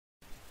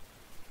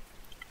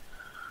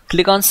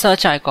Click on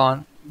search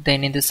icon,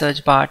 then in the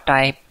search bar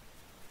type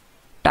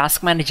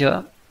Task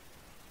Manager.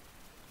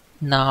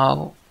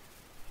 Now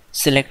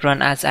select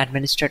Run as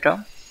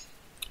Administrator.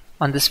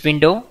 On this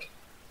window,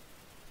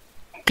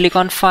 click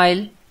on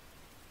File,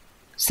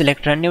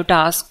 select Run New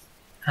Task,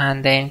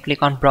 and then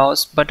click on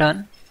Browse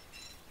button.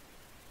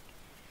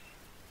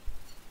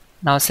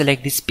 Now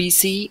select this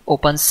PC,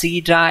 open C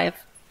drive,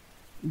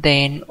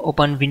 then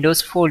open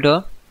Windows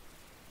folder.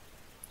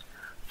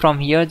 From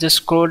here just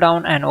scroll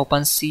down and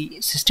open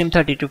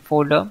System32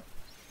 folder.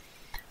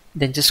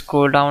 Then just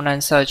scroll down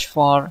and search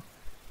for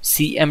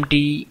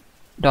cmd.exe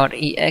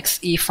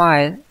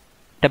file.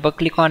 Double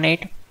click on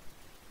it.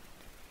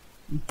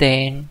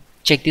 Then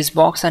check this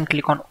box and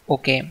click on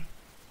OK.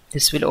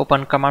 This will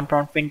open command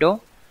prompt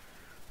window.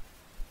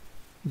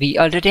 We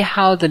already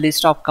have the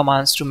list of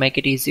commands to make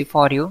it easy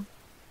for you.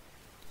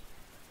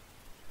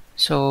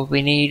 So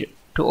we need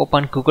to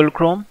open Google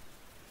Chrome.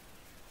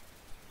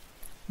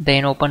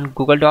 Then open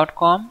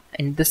google.com.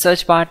 In the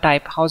search bar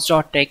type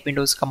hows.tech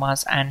Windows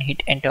commands and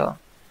hit enter.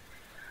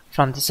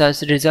 From the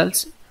search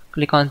results,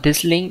 click on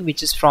this link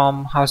which is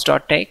from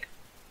hows.tech.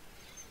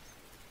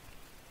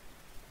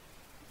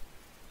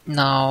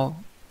 Now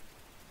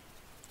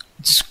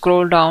just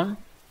scroll down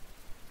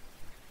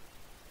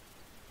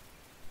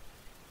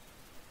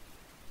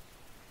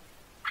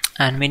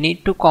and we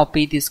need to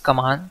copy these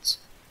commands.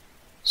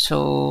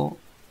 So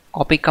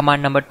copy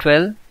command number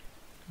 12,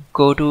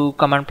 go to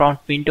command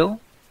prompt window,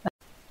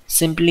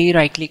 simply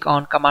right click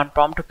on command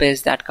prompt to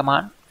paste that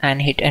command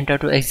and hit enter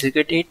to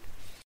execute it.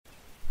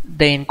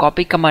 Then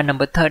copy command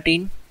number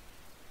 13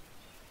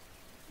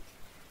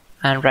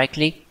 and right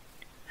click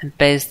and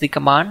paste the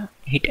command,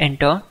 hit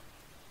enter.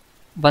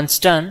 Once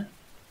done,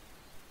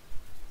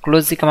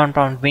 close the command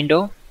prompt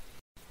window.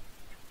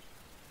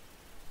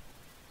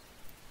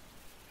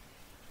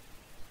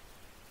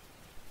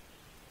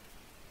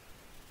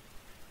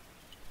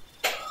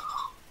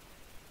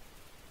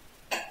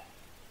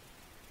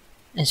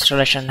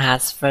 Installation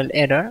has failed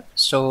error,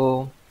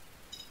 so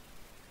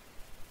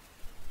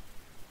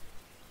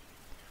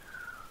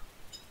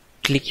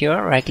click here,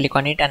 right click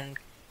on it and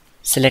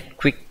select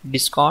Quick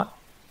Discord.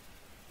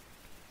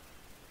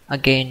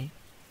 Again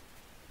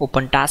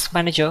open Task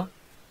Manager.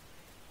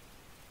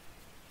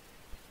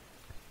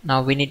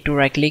 Now we need to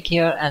right click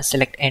here and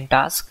select End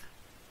Task.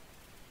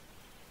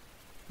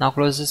 Now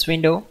close this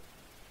window,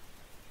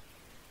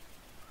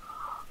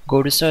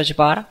 go to search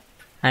bar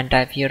and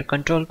type here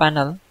Control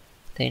Panel,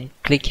 then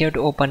click here to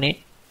open it.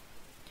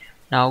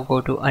 Now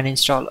go to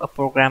Uninstall a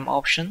Program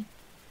option,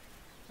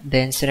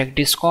 then select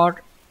Discord,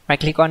 right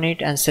click on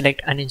it and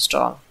select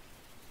Uninstall.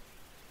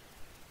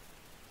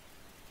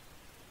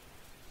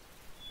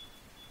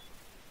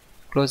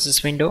 Close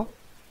this window.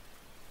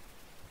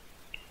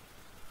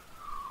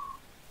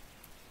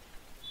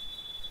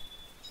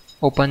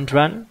 Open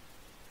Run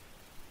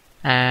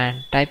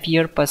and type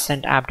here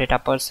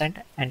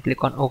 %appdata% and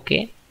click on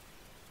OK.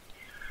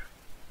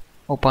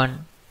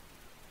 Open.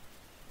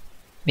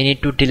 We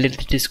need to delete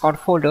the Discord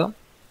folder.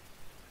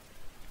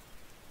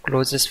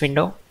 Close this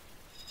window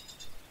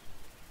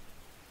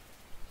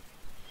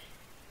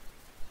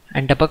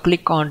and double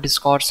click on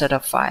Discord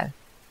setup file.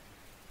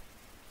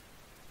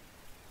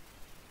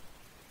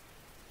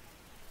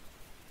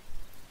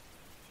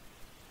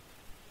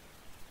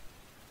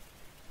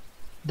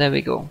 There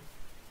we go.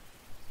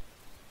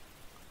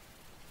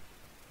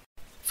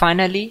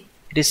 Finally,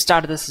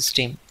 restart the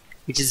system,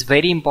 which is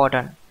very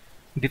important.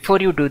 Before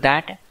you do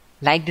that,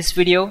 like this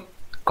video.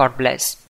 God bless.